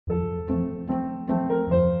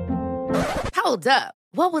Hold up.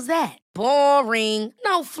 What was that? Boring.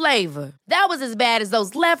 No flavor. That was as bad as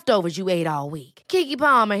those leftovers you ate all week. Keke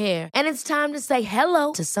Palmer here. And it's time to say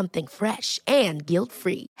hello to something fresh and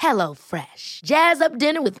guilt-free. Hello Fresh. Jazz up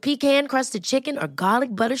dinner with pecan-crusted chicken or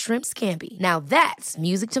garlic butter shrimp scampi. Now that's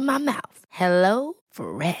music to my mouth. Hello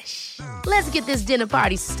Fresh. Let's get this dinner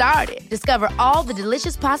party started. Discover all the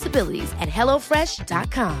delicious possibilities at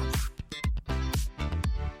hellofresh.com.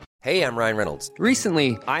 Hey, I'm Ryan Reynolds.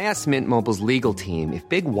 Recently, I asked Mint Mobile's legal team if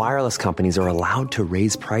big wireless companies are allowed to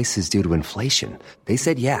raise prices due to inflation. They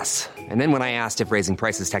said yes. And then when I asked if raising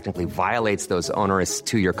prices technically violates those onerous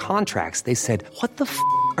two-year contracts, they said, "What the f***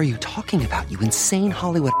 are you talking about, you insane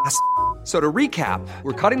Hollywood ass?" So to recap,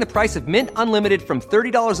 we're cutting the price of Mint Unlimited from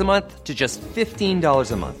 $30 a month to just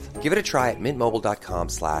 $15 a month. Give it a try at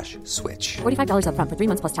mintmobile.com/switch. $45 up front for 3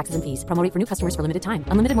 months plus taxes and fees. Promo rate for new customers for limited time.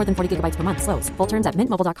 Unlimited more than 40 gigabytes per month. Slows full terms at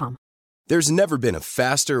mintmobile.com. There's never been a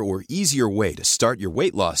faster or easier way to start your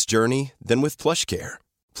weight loss journey than with PlushCare.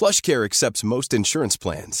 PlushCare accepts most insurance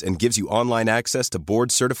plans and gives you online access to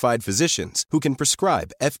board-certified physicians who can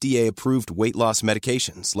prescribe FDA-approved weight loss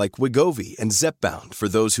medications like Wegovy and Zepbound for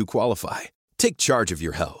those who qualify. Take charge of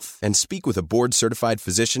your health and speak with a board-certified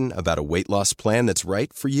physician about a weight loss plan that's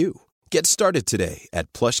right for you. Get started today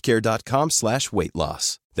at plushcare.com/weight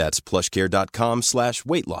loss. That's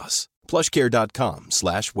plushcare.com/weight loss.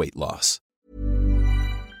 plushcare.com/weight loss.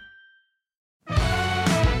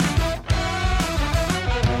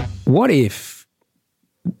 What if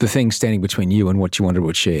the things standing between you and what you wanted to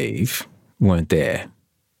achieve weren't there?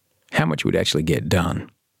 How much would actually get done?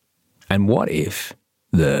 And what if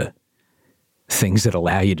the things that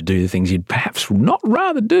allow you to do the things you'd perhaps not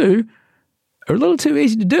rather do are a little too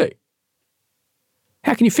easy to do?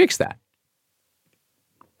 How can you fix that?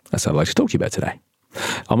 That's what I'd like to talk to you about today.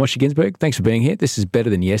 I'm Moshe Ginsberg. Thanks for being here. This is Better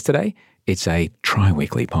Than Yesterday. It's a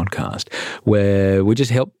tri-weekly podcast where we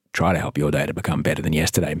just try to help your day to become better than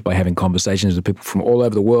yesterday by having conversations with people from all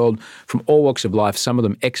over the world, from all walks of life, some of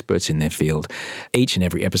them experts in their field. Each and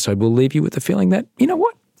every episode will leave you with the feeling that, you know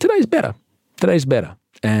what, today's better. Today's better.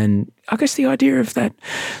 And I guess the idea of that,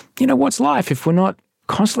 what's life if we're not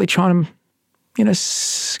constantly trying to,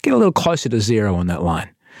 get a little closer to zero on that line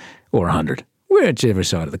or 100, whichever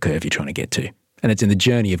side of the curve you're trying to get to. And it's in the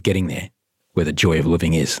journey of getting there where the joy of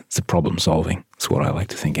living is. It's the problem solving. It's what I like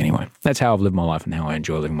to think anyway. That's how I've lived my life and how I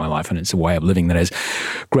enjoy living my life. And it's a way of living that has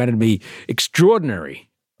granted me extraordinary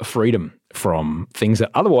freedom from things that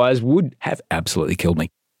otherwise would have absolutely killed me.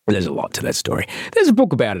 There's a lot to that story. There's a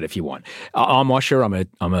book about it if you want. I'm Moshe.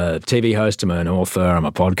 I'm a TV host. I'm an author. I'm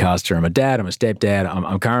a podcaster. I'm a dad. I'm a stepdad.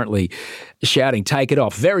 I'm currently shouting, "Take it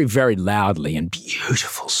off," very, very loudly in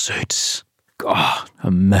beautiful suits. God,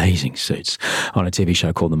 amazing suits on a TV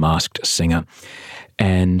show called The Masked Singer.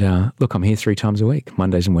 And look, I'm here 3 times a week.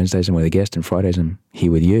 Mondays and Wednesdays I'm with a guest, and Fridays I'm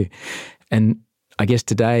here with you. And I guess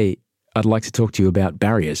today I'd like to talk to you about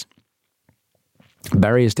barriers.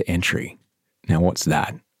 Barriers to entry. Now, what's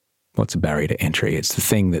that? What's a barrier to entry? It's the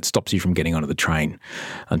thing that stops you from getting onto the train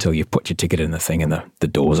until you've put your ticket in the thing and the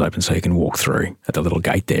door's open so you can walk through at the little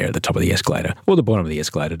gate there at the top of the escalator or the bottom of the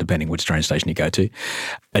escalator, depending which train station you go to.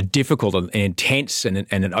 A difficult and intense and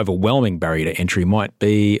an overwhelming barrier to entry might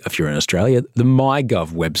be, if you're in Australia, the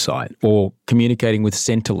MyGov website or communicating with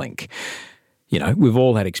Centrelink. We've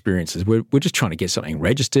all had experiences. We're just trying to get something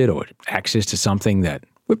registered or access to something that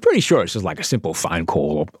we're pretty sure it's just like a simple phone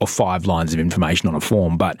call or 5 lines of information on a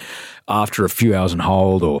form. But after a few hours on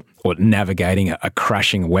hold or navigating a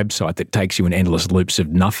crashing website that takes you in endless loops of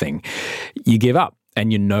nothing, you give up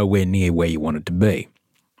and you're nowhere near where you wanted to be.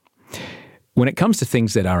 When it comes to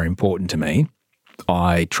things that are important to me,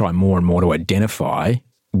 I try more and more to identify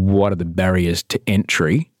what are the barriers to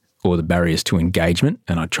entry or the barriers to engagement,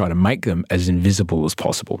 and I try to make them as invisible as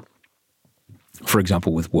possible. For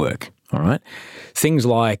example, with work, all right? Things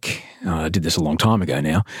like, I did this a long time ago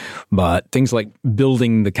now, but things like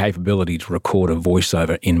building the capability to record a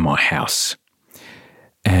voiceover in my house.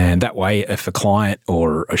 And that way, if a client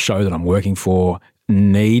or a show that I'm working for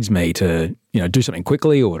needs me to, do something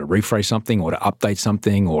quickly or to rephrase something or to update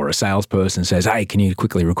something, or a salesperson says, "Hey, can you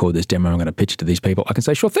quickly record this demo? I'm going to pitch it to these people." I can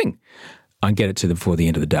say, "Sure thing." I get it to them before the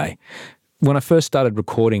end of the day. When I first started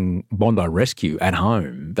recording Bondi Rescue at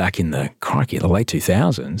home back in the late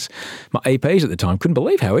 2000s, my EPs at the time couldn't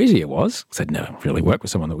believe how easy it was. I said, "No, really worked with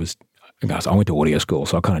someone that was," I went to audio school,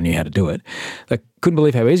 so I kind of knew how to do it. They couldn't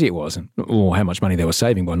believe how easy it was or how much money they were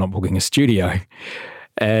saving by not booking a studio.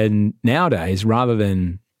 And nowadays, rather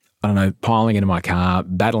than, piling into my car,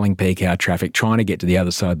 battling peak hour traffic, trying to get to the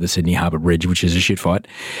other side of the Sydney Harbour Bridge, which is a shit fight,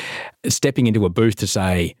 stepping into a booth to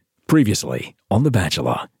say, "Previously on The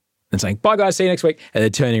Bachelor," and saying, bye guys, see you next week, and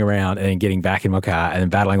then turning around and then getting back in my car and then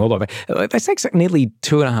battling all the way. That takes like nearly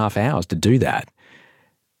 2.5 hours to do that.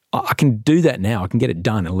 I can do that now. I can get it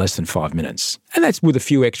done in less than 5 minutes. And that's with a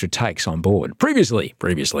few extra takes on board. Previously,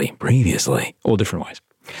 all different ways.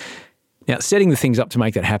 Now, setting the things up to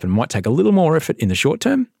make that happen might take a little more effort in the short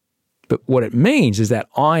term, but what it means is that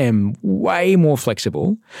I am way more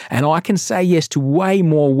flexible and I can say yes to way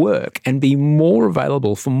more work and be more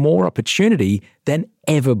available for more opportunity than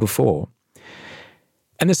ever before.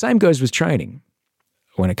 And the same goes with training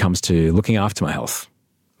when it comes to looking after my health,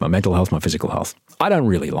 my mental health, my physical health. I don't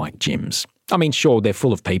really like gyms. I mean, sure, they're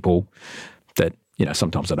full of people that,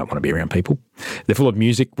 sometimes I don't want to be around people. They're full of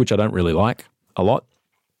music, which I don't really like a lot.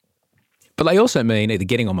 But they also mean either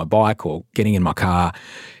getting on my bike or getting in my car,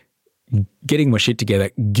 getting my shit together,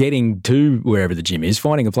 getting to wherever the gym is,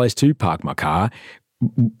 finding a place to park my car,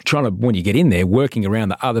 trying to, when you get in there, working around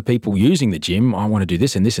the other people using the gym. I want to do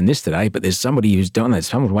this and this and this today, but there's somebody who's done that,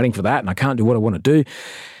 someone's waiting for that, and I can't do what I want to do.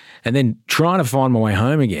 And then trying to find my way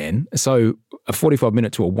home again. So a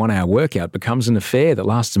 45-minute to a 1-hour workout becomes an affair that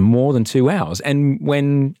lasts more than 2 hours. And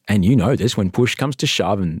when push comes to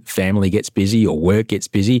shove and family gets busy or work gets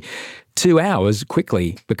busy, 2 hours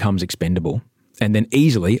quickly becomes expendable. And then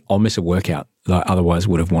easily I'll miss a workout that I otherwise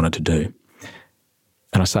would have wanted to do.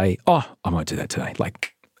 And I say, I won't do that today,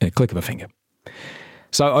 like a click of a finger.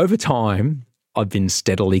 So over time, I've been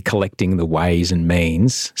steadily collecting the ways and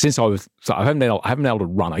means since I haven't been able to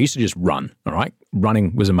run. I used to just run, all right?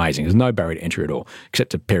 Running was amazing. There's no barrier to entry at all,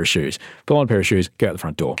 except a pair of shoes. Pull on a pair of shoes, go out the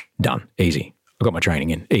front door. Done. Easy. I got my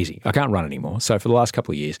training in. Easy. I can't run anymore. So for the last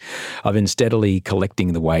couple of years, I've been steadily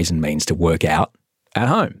collecting the ways and means to work out at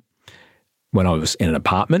home. When I was in an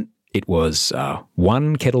apartment, it was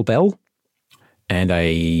one kettlebell and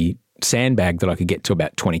a sandbag that I could get to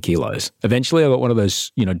about 20 kilos. Eventually, I got one of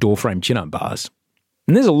those, door frame chin-up bars.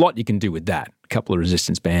 And there's a lot you can do with that. A couple of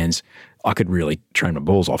resistance bands. I could really train my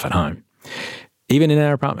balls off at home. Even in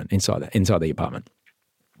our apartment, inside the apartment.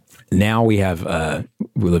 Now we live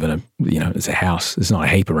in it's a house. There's not a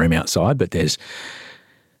heap of room outside, but there's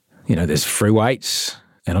free weights.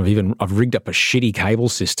 And I've rigged up a shitty cable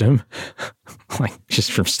system, like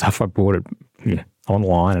just from stuff I bought at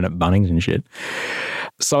online and at Bunnings and shit.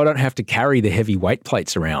 So I don't have to carry the heavy weight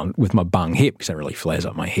plates around with my bung hip because that really flares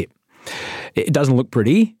up my hip. It doesn't look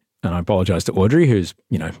pretty, and I apologise to Audrey, who's,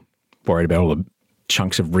 worried about all the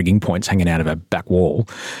chunks of rigging points hanging out of her back wall.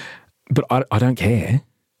 But I don't care.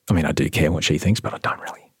 I mean, I do care what she thinks, but I don't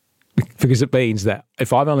really. Because it means that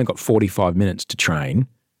if I've only got 45 minutes to train,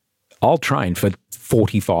 I'll train for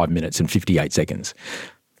 45 minutes and 58 seconds.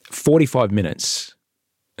 45 minutes,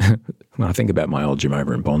 when I think about my old gym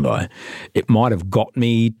over in Bondi, it might have got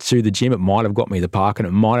me to the gym, it might have got me the park, and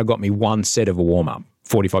it might have got me one set of a warm-up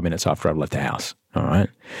 45 minutes after I've left the house, all right?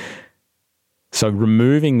 So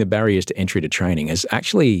removing the barriers to entry to training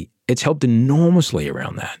it's helped enormously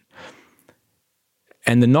around that.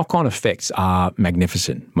 And the knock-on effects are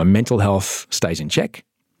magnificent. My mental health stays in check.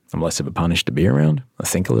 I'm less of a punish to be around. I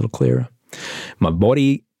think a little clearer. My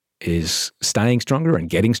body is staying stronger and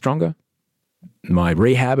getting stronger. My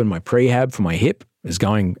rehab and my prehab for my hip is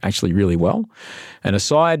going actually really well. And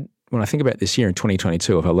aside, when I think about this year in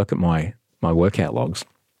 2022, if I look at my workout logs,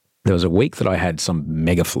 there was a week that I had some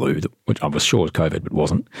mega flu, which I was sure was COVID, but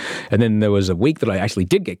wasn't. And then there was a week that I actually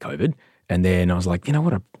did get COVID. And then I was like, you know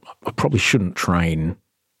what, I probably shouldn't train.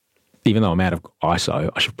 Even though I'm out of ISO,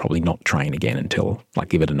 I should probably not train again until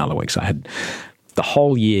give it another week. So I had the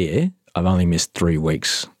whole year, I've only missed 3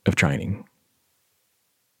 weeks of training.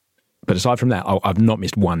 But aside from that, I've not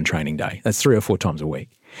missed one training day. That's 3 or 4 times a week.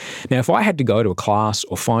 Now, if I had to go to a class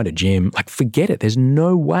or find a gym, forget it. There's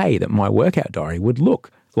no way that my workout diary would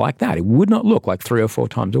look like that. It would not look like 3 or 4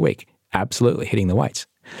 times a week, absolutely hitting the weights.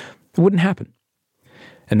 It wouldn't happen.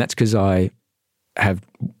 And that's because I have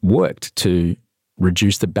worked to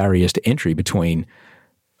reduce the barriers to entry between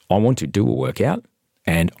I want to do a workout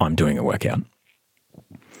and I'm doing a workout.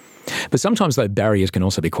 But sometimes those barriers can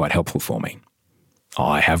also be quite helpful for me.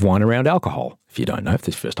 I have one around alcohol. If you don't know, if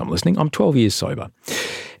this is the first time listening, I'm 12 years sober.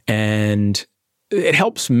 And it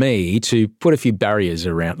helps me to put a few barriers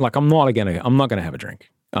around. I'm not going to have a drink.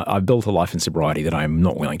 I've built a life in sobriety that I'm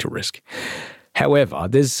not willing to risk. However,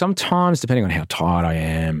 there's sometimes, depending on how tired I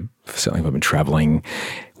am, certainly if I've been traveling,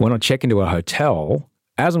 when I check into a hotel,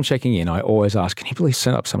 as I'm checking in, I always ask, can you please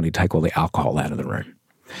send up somebody to take all the alcohol out of the room?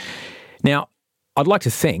 Now, I'd like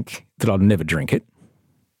to think that I'd never drink it.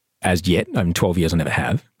 As yet, in 12 years I never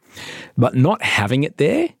have. But not having it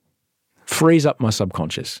there frees up my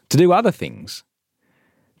subconscious to do other things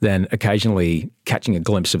than occasionally catching a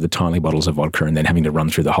glimpse of the tiny bottles of vodka and then having to run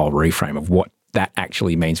through the whole reframe of what that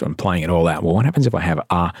actually means I'm playing it all out. Well, what happens if I have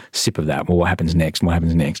a sip of that? Well, what happens next? What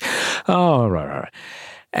happens next? Oh, right.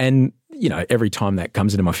 And, every time that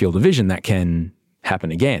comes into my field of vision, that can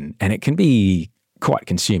happen again. And it can be quite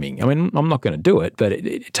consuming. I mean, I'm not going to do it, but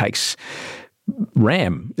it takes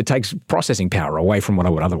RAM. It takes processing power away from what I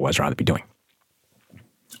would otherwise rather be doing.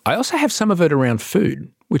 I also have some of it around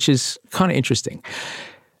food, which is kind of interesting.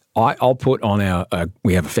 I'll put on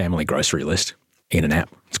we have a family grocery list in an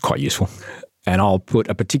app. It's quite useful. And I'll put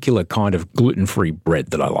a particular kind of gluten-free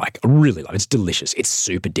bread that I like. I really love it. It's delicious. It's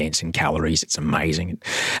super dense in calories. It's amazing.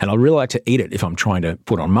 And I really like to eat it if I'm trying to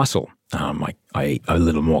put on muscle. I eat a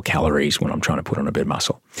little more calories when I'm trying to put on a bit of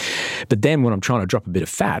muscle. But then when I'm trying to drop a bit of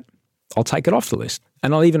fat, I'll take it off the list.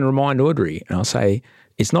 And I'll even remind Audrey, and I'll say,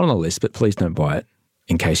 it's not on the list, but please don't buy it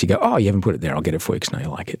in case you go, oh, you haven't put it there. I'll get it for you because I know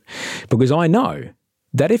you like it. Because I know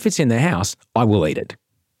that if it's in the house, I will eat it.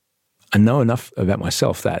 I know enough about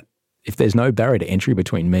myself that if there's no barrier to entry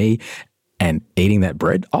between me and eating that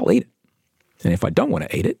bread, I'll eat it. And if I don't want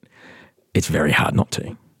to eat it, it's very hard not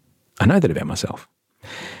to. I know that about myself.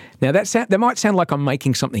 Now, that might sound like I'm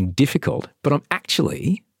making something difficult, but I'm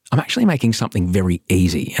actually making something very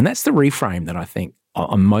easy. And that's the reframe that I think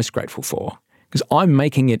I'm most grateful for, because I'm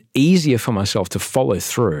making it easier for myself to follow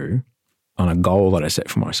through on a goal that I set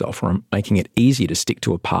for myself, or I'm making it easier to stick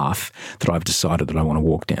to a path that I've decided that I want to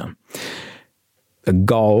walk down. A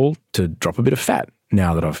goal to drop a bit of fat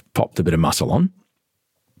now that I've popped a bit of muscle on,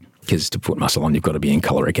 because to put muscle on, you've got to be in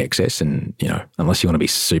caloric excess. And, unless you want to be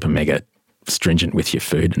super mega stringent with your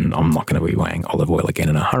food, and I'm not going to be weighing olive oil again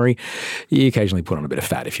in a hurry, you occasionally put on a bit of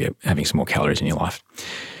fat if you're having some more calories in your life.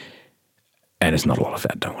 And it's not a lot of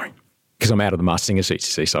fat, don't worry. Because I'm out of the Masked Singer suit,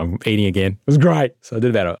 you see, so I'm eating again. It was great. So I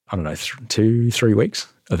did about, 2-3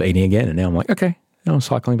 weeks of eating again, and now I'm like, okay, now I'm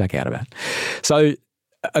cycling back out of that. So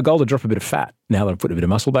a goal to drop a bit of fat, now that I've put a bit of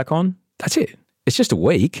muscle back on, that's it. It's just a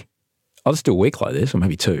week. I'll just do a week like this, or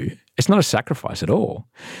maybe 2. It's not a sacrifice at all.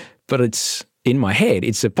 But it's, in my head,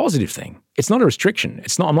 it's a positive thing. It's not a restriction.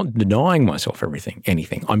 I'm not denying myself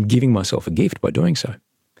anything. I'm giving myself a gift by doing so.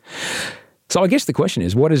 So I guess the question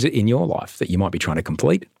is, what is it in your life that you might be trying to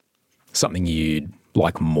complete? Something you'd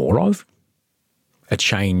like more of? A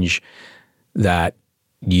change that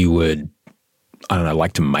you would,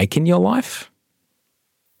 like to make in your life?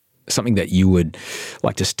 Something that you would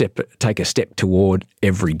like to take a step toward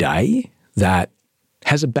every day that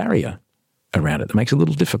has a barrier around it that makes it a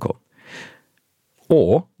little difficult?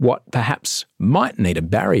 Or what perhaps might need a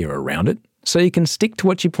barrier around it so you can stick to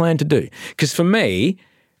what you plan to do? Because for me,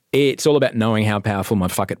 it's all about knowing how powerful my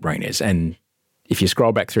fuck it brain is. And if you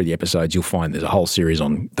scroll back through the episodes, you'll find there's a whole series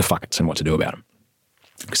on the fuck it's and what to do about them.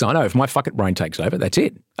 Because I know if my fuck it brain takes over, that's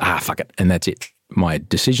it. Fuck it. And that's it. My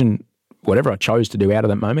decision, whatever I chose to do out of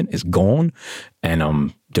that moment, is gone, and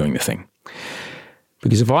I'm doing the thing.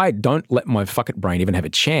 Because if I don't let my fuck it brain even have a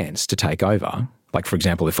chance to take over, like, for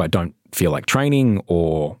example, if I don't feel like training,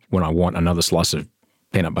 or when I want another slice of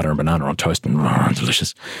peanut butter and banana on toast and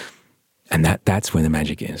delicious, and that's where the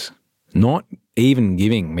magic is. Not even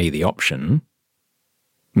giving me the option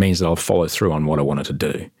means that I'll follow through on what I wanted to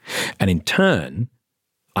do. And in turn,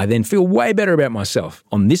 I then feel way better about myself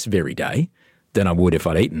on this very day than I would if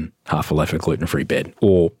I'd eaten half a loaf of gluten-free bread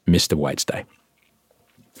or missed a weights day.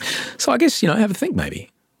 So I guess, have a think maybe.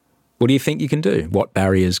 What do you think you can do? What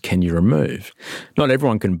barriers can you remove? Not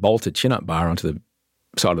everyone can bolt a chin-up bar onto the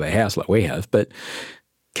side of their house like we have, but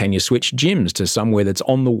can you switch gyms to somewhere that's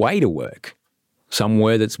on the way to work?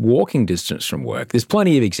 Somewhere that's walking distance from work? There's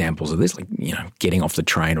plenty of examples of this, like, getting off the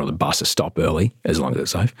train or the bus to stop early, as long as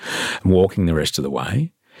it's safe, and walking the rest of the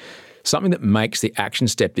way. Something that makes the action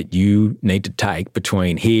step that you need to take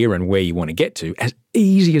between here and where you want to get to as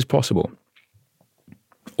easy as possible.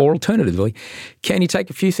 Or alternatively, can you take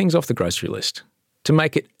a few things off the grocery list to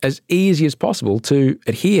make it as easy as possible to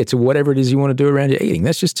adhere to whatever it is you want to do around your eating?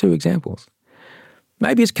 That's just 2 examples.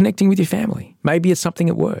 Maybe it's connecting with your family. Maybe it's something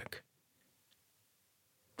at work.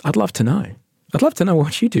 I'd love to know. I'd love to know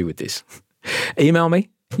what you do with this. Email me.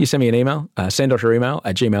 You send me an email,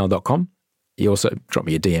 send.email@gmail.com. You also drop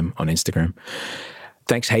me a DM on Instagram.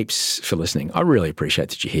 Thanks heaps for listening. I really appreciate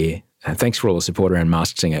that you're here. And thanks for all the support around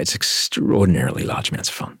Masked Singer. It's extraordinarily large amounts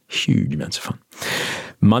of fun, huge amounts of fun.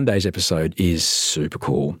 Monday's episode is super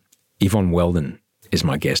cool. Yvonne Weldon is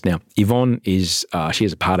my guest. Now, Yvonne she is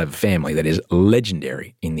a part of a family that is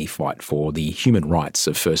legendary in the fight for the human rights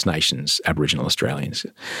of First Nations Aboriginal Australians.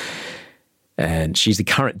 And she's the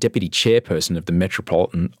current deputy chairperson of the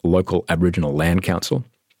Metropolitan Local Aboriginal Land Council.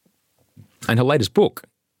 And her latest book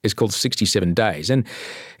is called 67 Days. And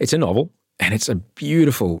it's a novel, and it's a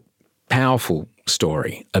beautiful, powerful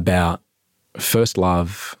story about first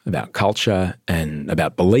love, about culture, and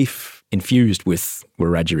about belief infused with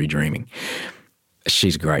Wiradjuri dreaming.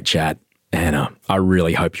 She's a great chat, and I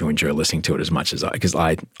really hope you enjoy listening to it as much as because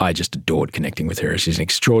I just adored connecting with her. She's an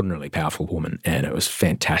extraordinarily powerful woman, and it was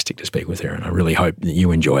fantastic to speak with her, and I really hope that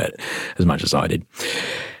you enjoy it as much as I did.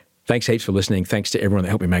 Thanks heaps for listening. Thanks to everyone that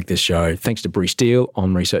helped me make this show. Thanks to Bree Steele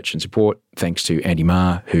on research and support. Thanks to Andy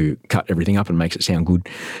Marr, who cut everything up and makes it sound good.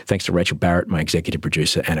 Thanks to Rachel Barrett, my executive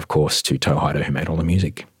producer, and of course to Toe Hider, who made all the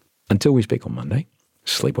music. Until we speak on Monday,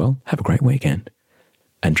 sleep well, have a great weekend,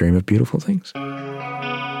 and dream of beautiful things.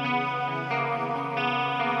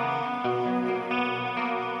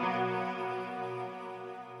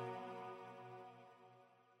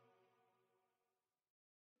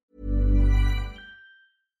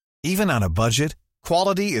 Even on a budget,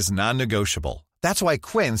 quality is non-negotiable. That's why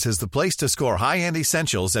Quince is the place to score high-end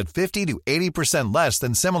essentials at 50 to 80% less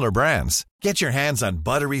than similar brands. Get your hands on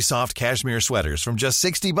buttery soft cashmere sweaters from just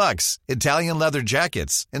 $60, Italian leather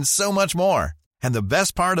jackets, and so much more. And the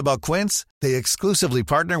best part about Quince, they exclusively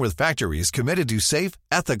partner with factories committed to safe,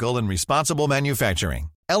 ethical, and responsible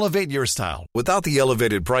manufacturing. Elevate your style without the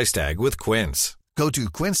elevated price tag with Quince. Go to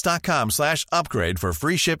quince.com/upgrade for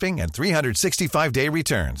free shipping and 365-day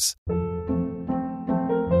returns.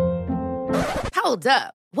 Hold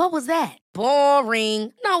up. What was that?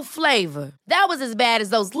 Boring. No flavor. That was as bad as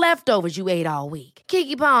those leftovers you ate all week.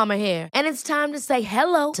 Keke Palmer here, and it's time to say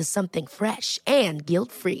hello to something fresh and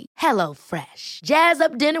guilt-free. HelloFresh. Jazz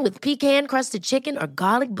up dinner with pecan-crusted chicken or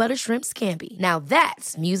garlic butter shrimp scampi. Now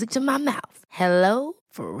that's music to my mouth.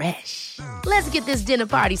 HelloFresh. Let's get this dinner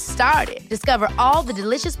party started. Discover all the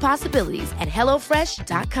delicious possibilities at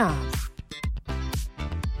HelloFresh.com.